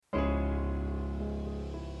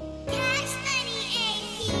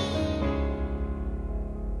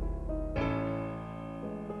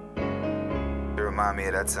remind me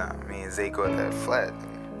of that time me and Zayco at that flat.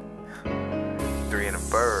 3 in a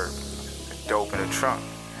bird, dope in the trunk.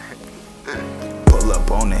 Pull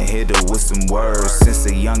up on the hitter with some words. Since a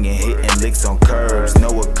youngin' hitting licks on curbs.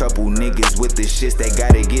 Know a couple niggas with the shits that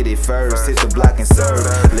gotta get it first. Hit the block and serve.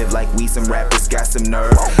 Live like we some rappers got some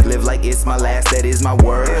nerve. Live like it's my last, that is my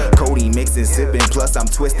word. Cody mixing, sipping, plus I'm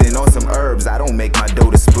twisting on some herbs. I don't make my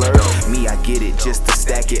dough to splurge. Me, I get it just to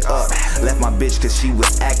stack it up. Left my bitch cause she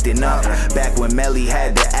was acting up. Back when Melly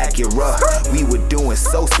had the Acura, we were doing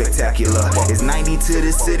so spectacular. Is 90 to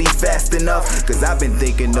the city fast enough? Cause I've been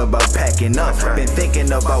thinking about packing up. Been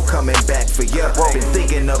thinking about coming back for ya. Been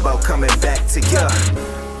thinking about coming back to ya.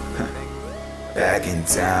 Back in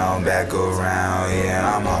town, back around,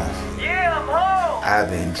 yeah, I'm home. Yeah, I'm home. I've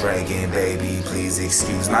been drinking, baby, please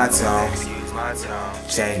excuse my tone.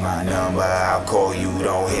 Change my number, I'll call you,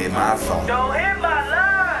 don't hit my phone. Don't hit my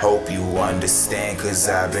line. Hope you understand, cause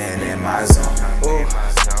I've been in my zone. Ooh,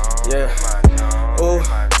 yeah. Ooh,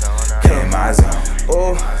 In my zone.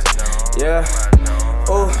 ooh, yeah.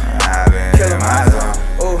 Ooh, I've been in my zone.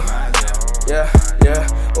 ooh, yeah, yeah.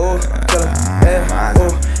 Ooh, kill him, yeah.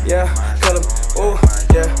 Ooh, yeah, kill him. Ooh,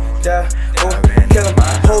 yeah, yeah. Ooh, kill him.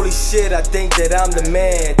 Holy shit, I think that I'm the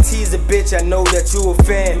man. Tease a bitch, I know that you a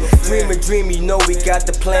fan. Dream a dream, you know we got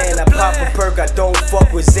the plan. I pop a perk, I don't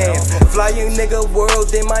fuck with Zan. Flying nigga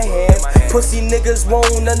world in my hand. Pussy niggas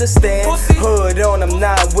won't understand. Hood on, I'm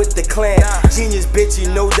not with the clan. Genius bitch, you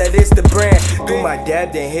know that it's the brand. Do my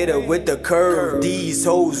dab, then hit her with the curve. These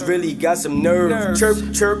hoes really got some nerve.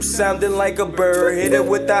 Chirp, chirp, sounding like a bird. Hit her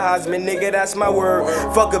with the Heisman, nigga, that's my word.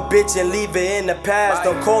 Fuck a bitch and leave it in the past.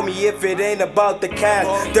 Don't call me if it ain't about the cash.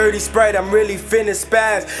 Dirty Sprite, I'm really finna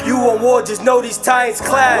spaz. You on war, just know these times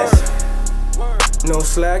clash. No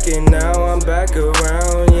slacking now, I'm back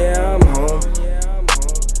around, yeah, I'm home.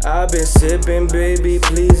 I've been sipping, baby,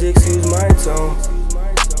 please excuse my tone.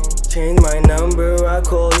 Change my number, I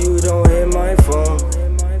call you, don't hit my phone.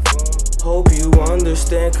 Hope you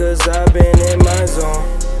understand, cause I've been in my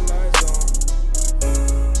zone.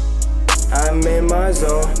 I'm in my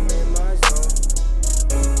zone.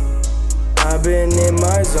 I've been in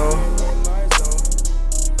my zone.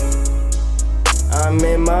 I'm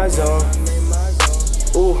in my zone.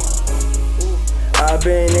 Ooh, I've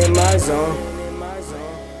been in my zone.